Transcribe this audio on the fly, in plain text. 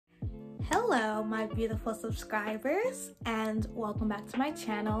Hello my beautiful subscribers, and welcome back to my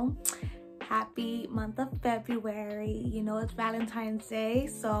channel. Happy month of February. You know it's Valentine's Day,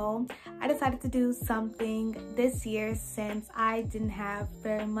 so I decided to do something this year since I didn't have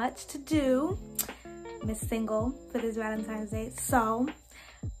very much to do. Miss Single for this Valentine's Day, so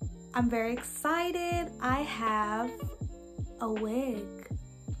I'm very excited. I have a wig.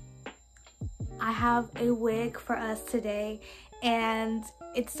 I have a wig for us today, and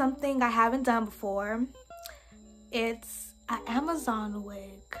it's something I haven't done before. It's an Amazon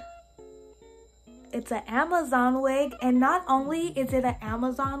wig. It's an Amazon wig, and not only is it an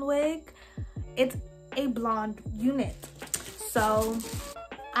Amazon wig, it's a blonde unit. So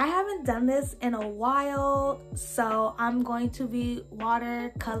I haven't done this in a while, so I'm going to be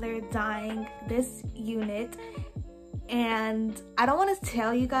watercolor dyeing this unit. And I don't want to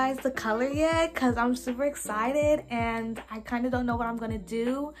tell you guys the color yet because I'm super excited and I kind of don't know what I'm going to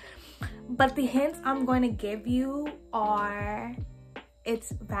do. But the hints I'm going to give you are,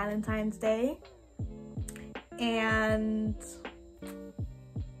 it's Valentine's Day, and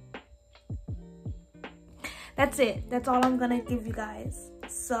that's it. That's all I'm going to give you guys.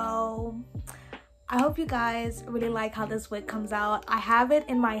 So I hope you guys really like how this wig comes out. I have it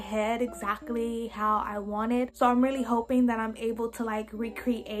in my head exactly how I want it. So I'm really hoping that I'm able to like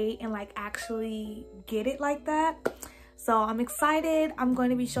recreate and like actually get it like that. So I'm excited. I'm going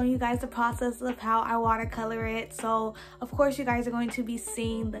to be showing you guys the process of how I watercolor it. So of course you guys are going to be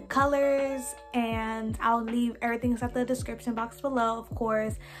seeing the colors, and I'll leave everything at the description box below. Of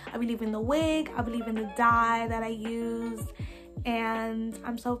course, I'll be leaving the wig, I'll be leaving the dye that I used, and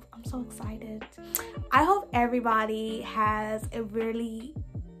I'm so excited. I hope everybody has a really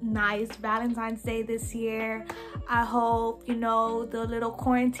nice Valentine's Day this year. I hope, you know, the little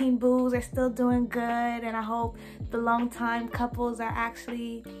quarantine boos are still doing good, and I hope the long time couples are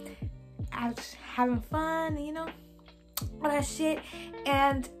actually having fun, you know, all that shit.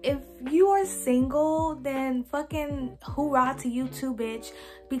 And if you are single, then fucking hoorah to you too, bitch,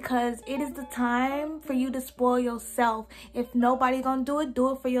 because it is the time for you to spoil yourself. If nobody gonna do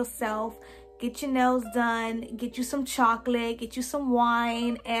it for yourself. Get your nails done, get you some chocolate, get you some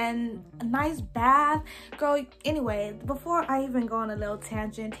wine, and a nice bath. Girl, anyway, before I even go on a little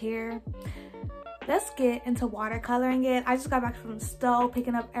tangent here, let's get into watercoloring it. I just got back from the stove,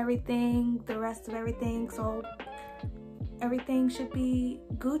 picking up everything, the rest of everything, so everything should be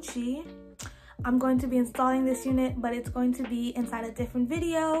Gucci. I'm going to be installing this unit, but it's going to be inside a different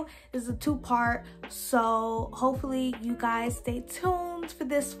video. This is a two-part, so hopefully you guys stay tuned for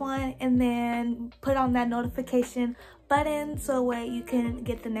this one, and then put on that notification button so that way you can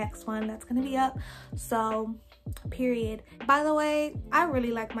get the next one that's gonna be up. So period. By the way, I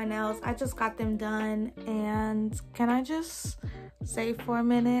really like my nails. I just got them done, and can I just say for a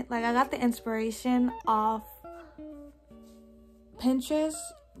minute, like, I got the inspiration off Pinterest,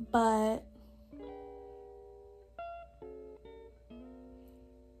 but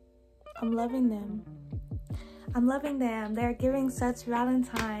I'm loving them. I'm loving them. They're giving such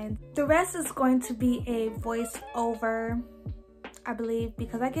Valentine. The rest is going to be a voiceover, I believe,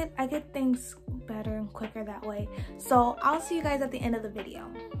 because I get things better and quicker that way. So I'll see you guys at the end of the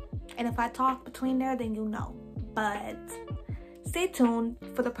video. And if I talk between there, then you know. But stay tuned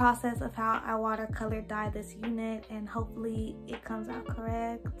for the process of how I watercolor dye this unit, and hopefully it comes out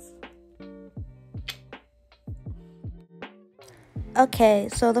correct. Okay,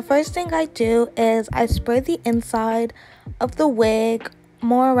 so the first thing I do is I spray the inside of the wig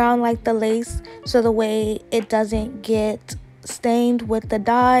more around like the lace, so the way it doesn't get stained with the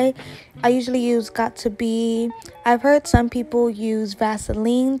dye. I usually use Got To Be. I've heard some people use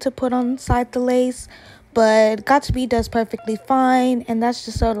Vaseline to put on inside the lace, but Got To Be does perfectly fine, and that's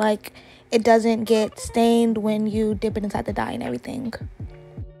just so like it doesn't get stained when you dip it inside the dye and everything.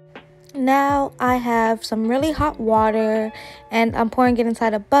 Now I have some really hot water, and I'm pouring it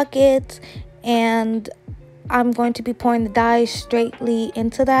inside a bucket, and I'm going to be pouring the dye straightly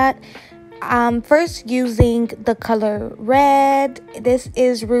into that. First using the color red. This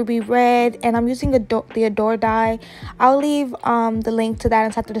is ruby red, and I'm using the Adore dye. I'll leave the link to that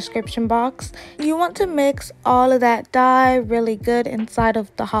inside the description box. You want to mix all of that dye really good inside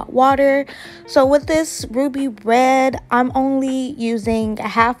of the hot water. So with this ruby red, I'm only using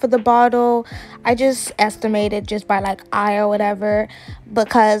half of the bottle. I just estimated just by like eye or whatever,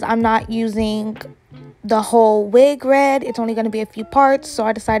 because I'm not using the whole wig red. It's only going to be a few parts, so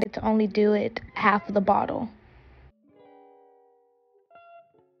I decided to only do it half of the bottle.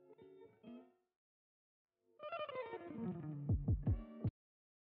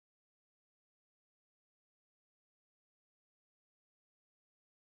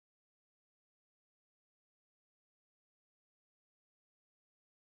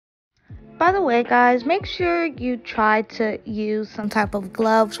 By the way, guys, make sure you try to use some type of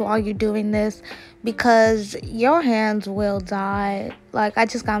gloves while you're doing this because your hands will die. Like, I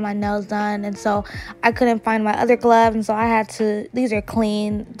just got my nails done, and so I couldn't find my other gloves, and so I had to, these are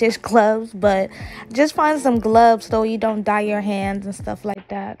clean dish gloves, but just find some gloves so you don't dye your hands and stuff like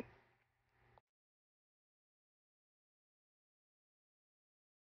that.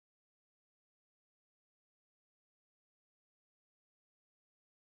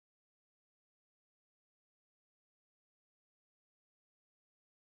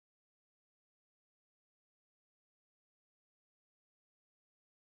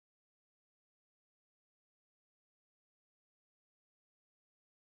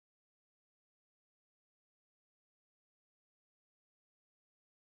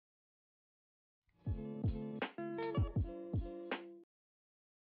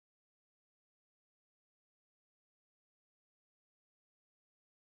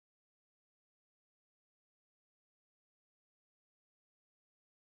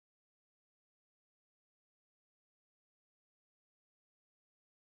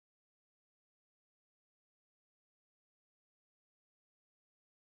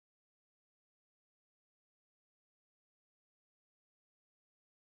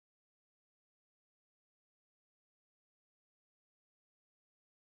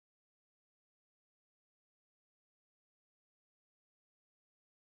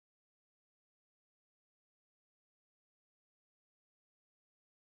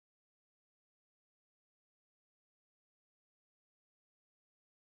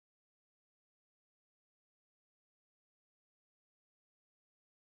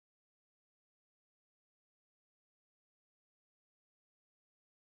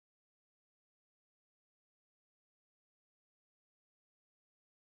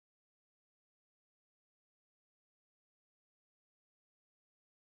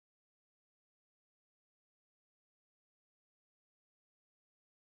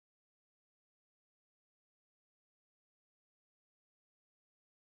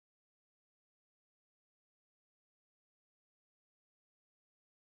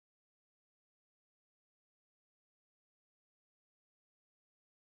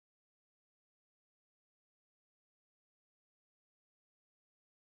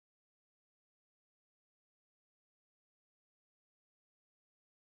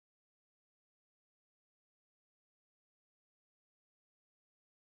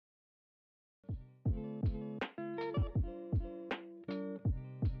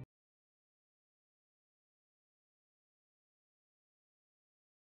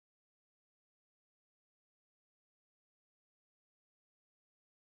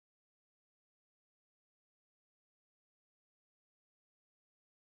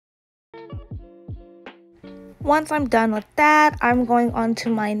 Once I'm done with that, I'm going on to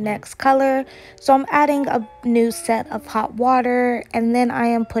my next color. So I'm adding a new set of hot water and then I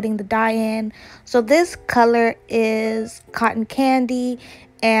am putting the dye in. So this color is cotton candy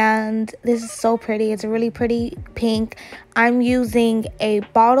and this is so pretty. It's a really pretty pink. I'm using a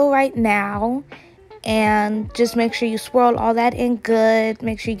bottle right now and just make sure you swirl all that in good.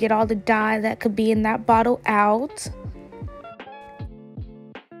 Make sure you get all the dye that could be in that bottle out.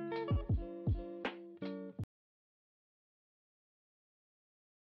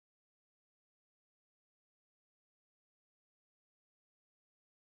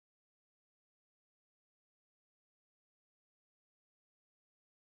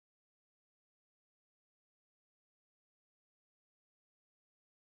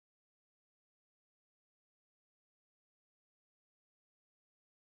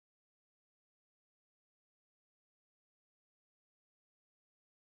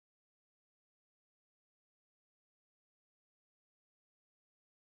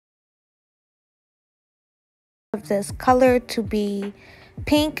 Of this color to be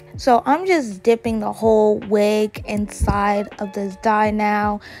pink, so I'm just dipping the whole wig inside of this dye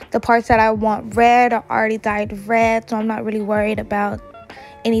now. The parts that I want red are already dyed red, so I'm not really worried about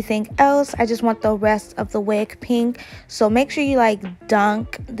anything else. I just want the rest of the wig pink. So make sure you like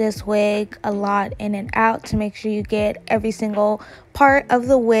dunk this wig a lot in and out to make sure you get every single part of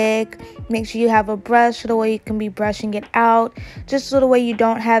the wig. Make sure you have a brush so the way you can be brushing it out, just so the way you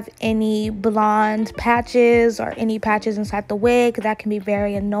don't have any blonde patches or any patches inside the wig. That can be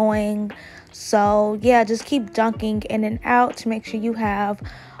very annoying. So yeah, just keep dunking in and out to make sure you have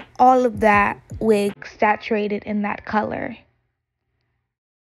all of that wig saturated in that color.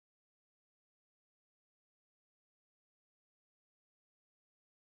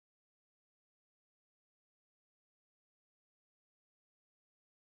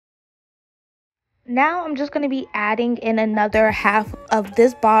 Now I'm just going to be adding in another half of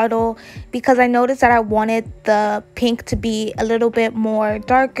this bottle because I noticed that I wanted the pink to be a little bit more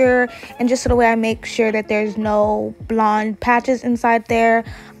darker, and just so the way I make sure that there's no blonde patches inside there,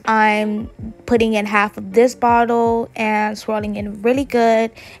 I'm putting in half of this bottle and swirling in really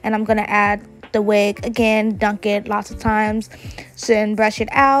good, and I'm going to add the wig again, dunk it lots of times, then brush it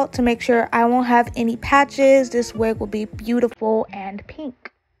out to make sure I won't have any patches. This wig will be beautiful and pink.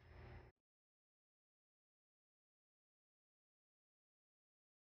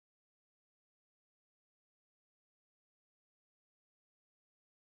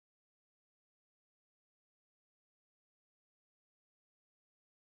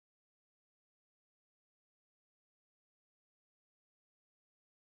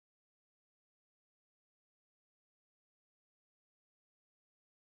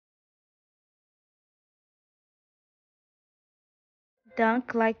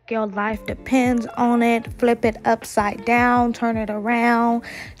 Dunk like your life depends on it. Flip it upside down, turn it around.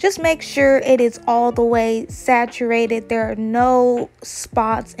 Just make sure it is all the way saturated. There are no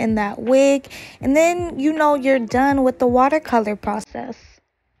spots in that wig. And then you know you're done with the watercolor process.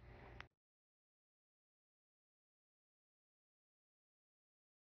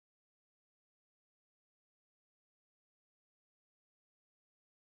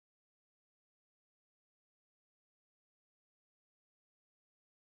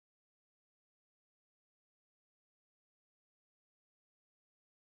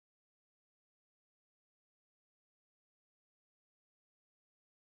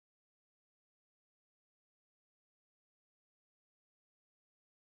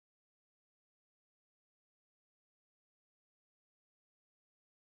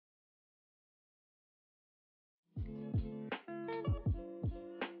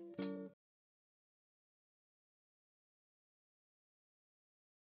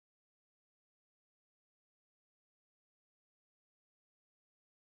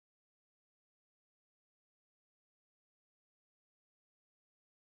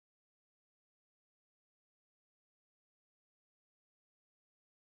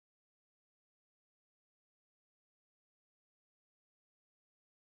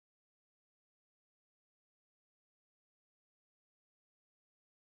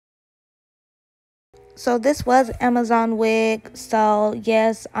 So this was Amazon wig. So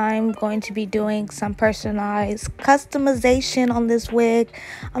yes, I'm going to be doing some personalized customization on this wig.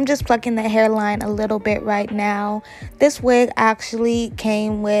 I'm just plucking the hairline a little bit right now. This wig actually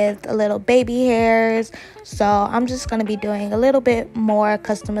came with a little baby hairs, so I'm just going to be doing a little bit more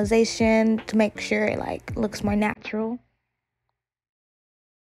customization to make sure it like looks more natural.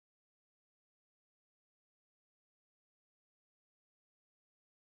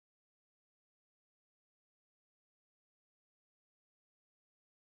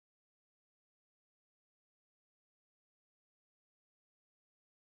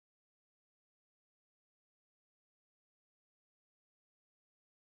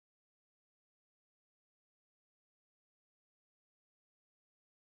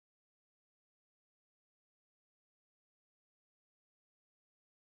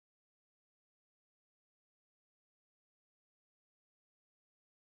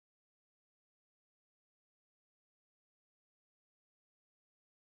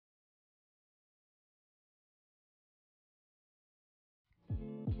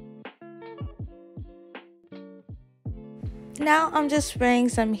 Now I'm just spraying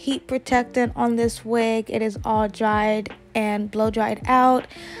some heat protectant on this wig. It is all dried and blow dried out.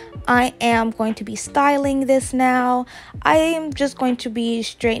 I am going to be styling this now. I am just going to be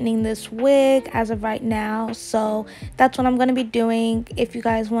straightening this wig as of right now. So that's what I'm going to be doing. If you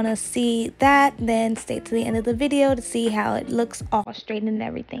guys want to see that, then stay to the end of the video to see how it looks all straightened and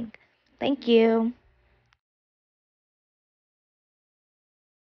everything. Thank you.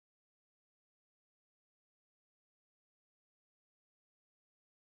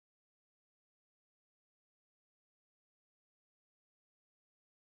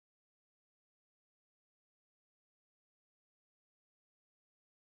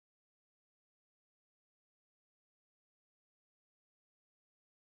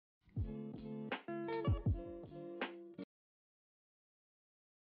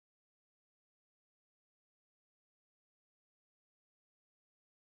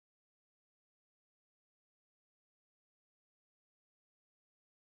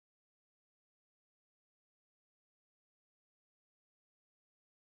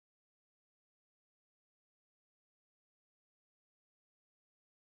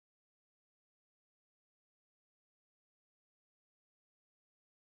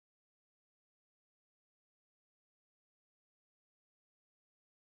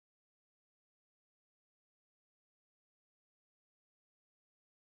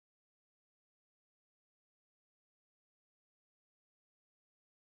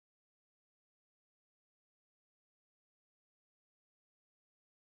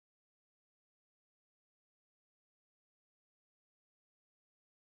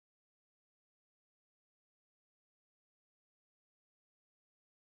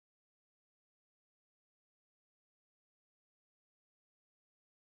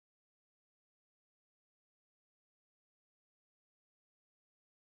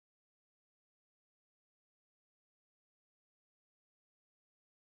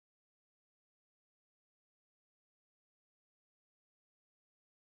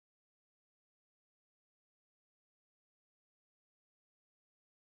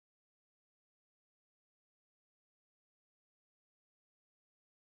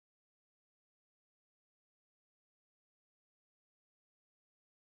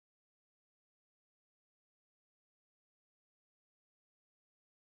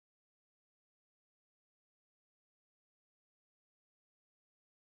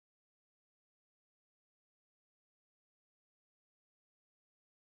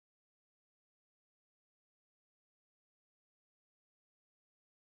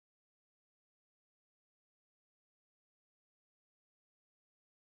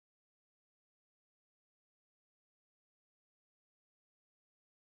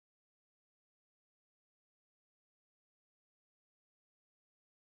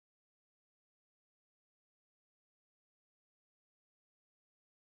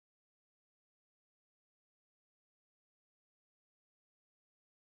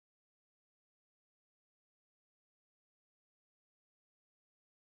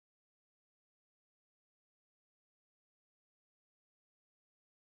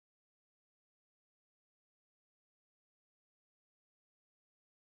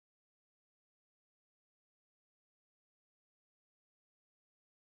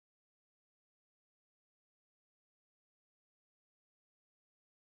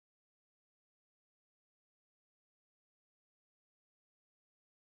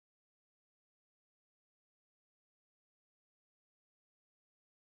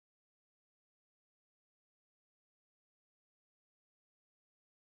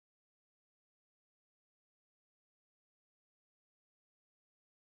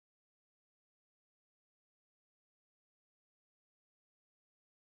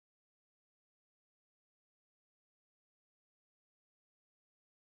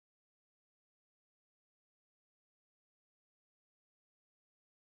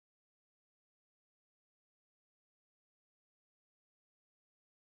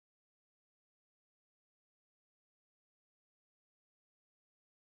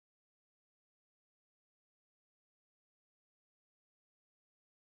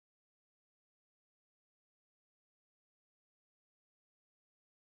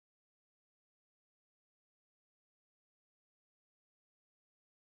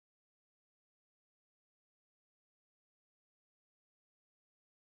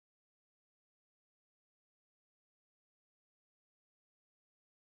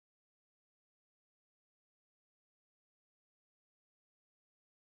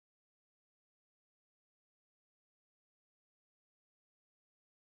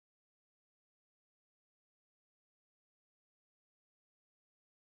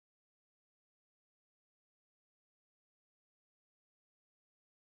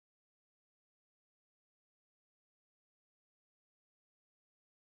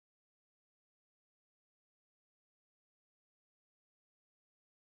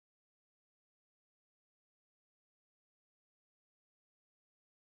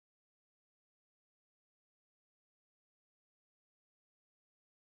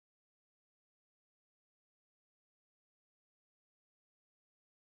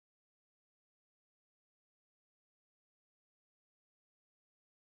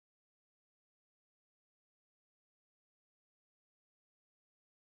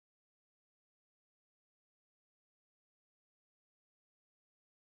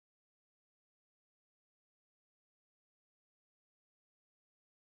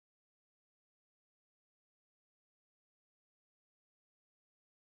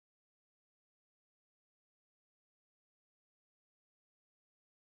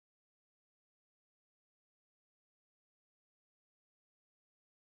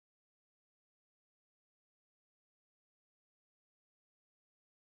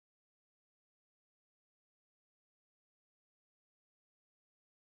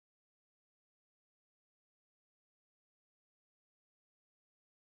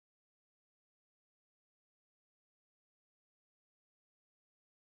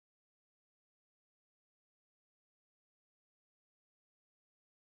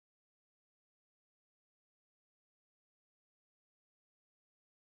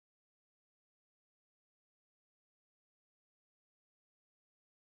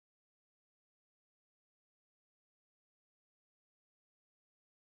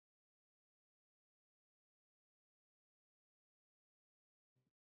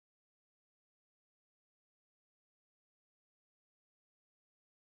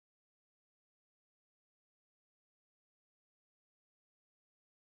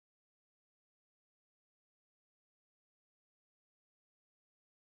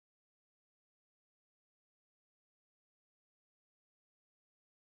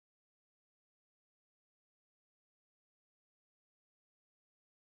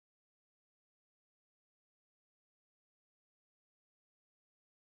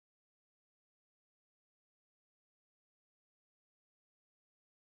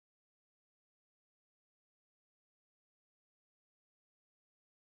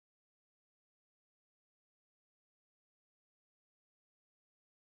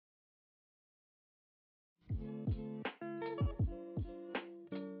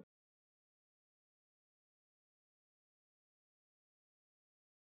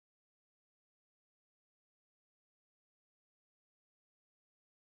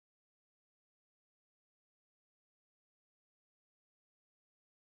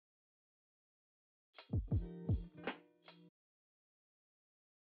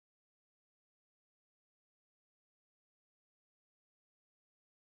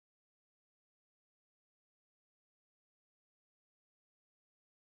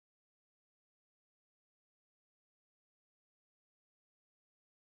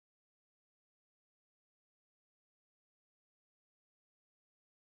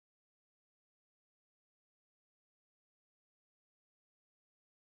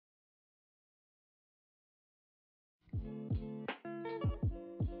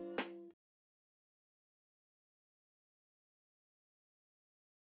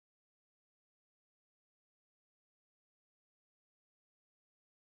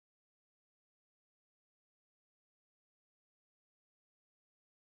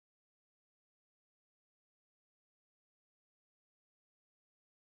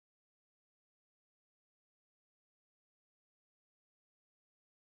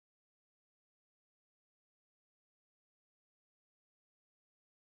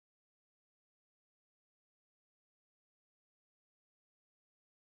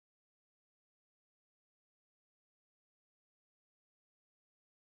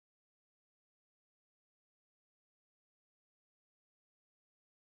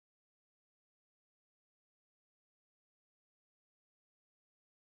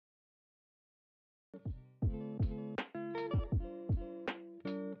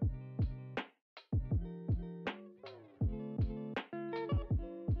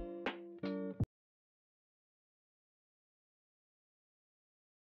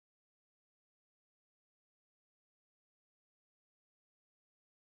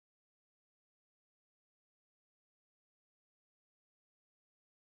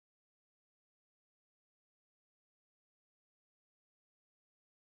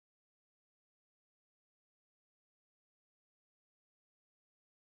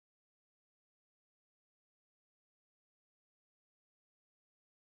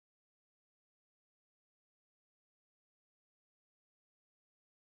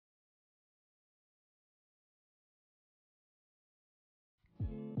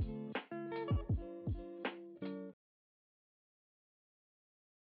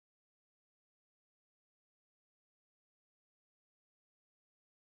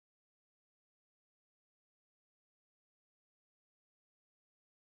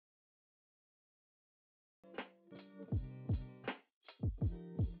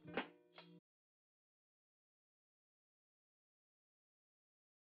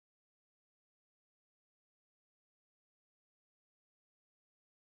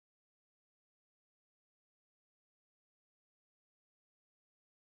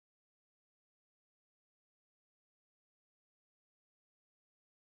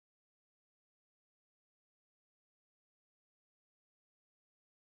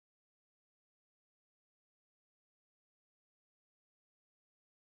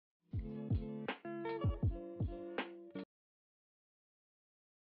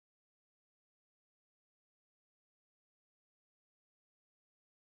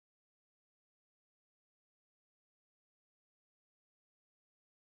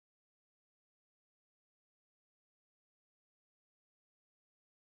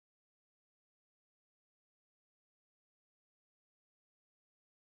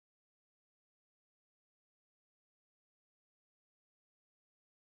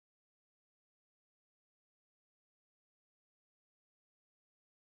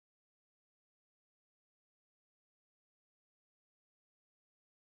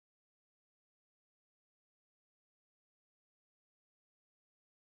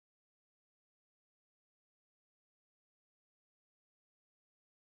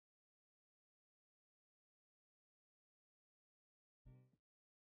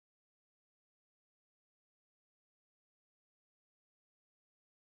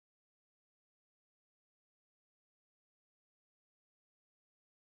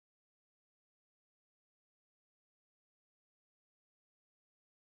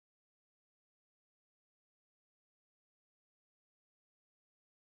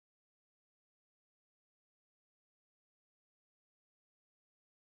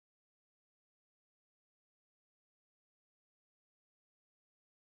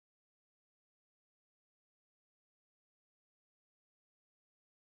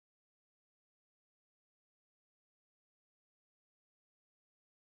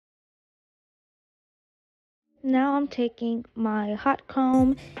 Now I'm taking my hot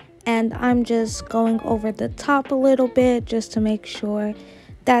comb and I'm just going over the top a little bit just to make sure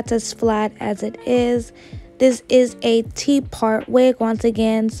that's as flat as it is. This is a T-part wig once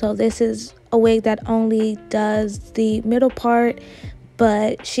again, so this is a wig that only does the middle part,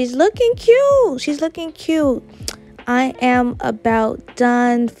 but she's looking cute. She's looking cute. I am about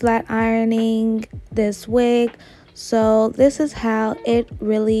done flat ironing this wig, so this is how it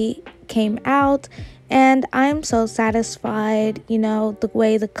really came out, and I'm so satisfied. You know, the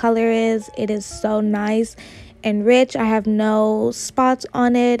way the color is, it is so nice and rich. I have no spots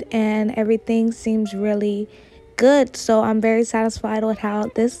on it, and everything seems really good, so I'm very satisfied with how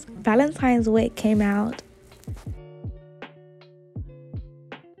this Valentine's wig came out.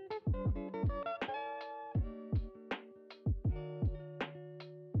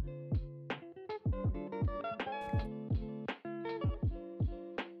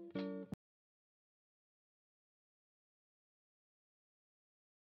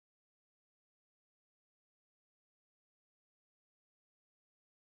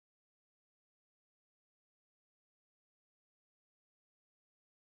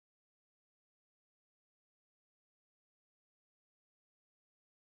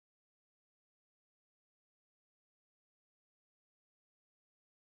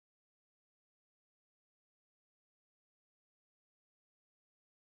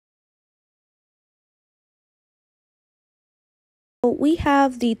 We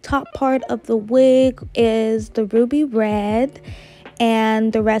have the top part of the wig is the ruby red,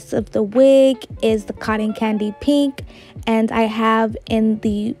 and the rest of the wig is the cotton candy pink, and I have in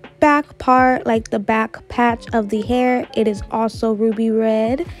the back part, like the back patch of the hair, it is also ruby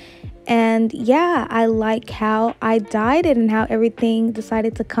red. And yeah, I like how I dyed it and how everything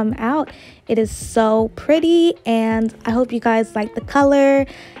decided to come out. It is so pretty, and I hope you guys like the color,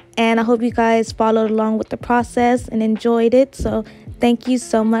 and I hope you guys followed along with the process and enjoyed it. So thank you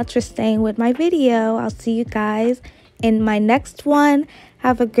so much for staying with my video. I'll see you guys in my next one.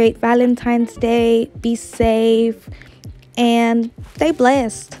 Have a great Valentine's Day. Be safe and stay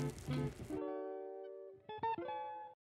blessed.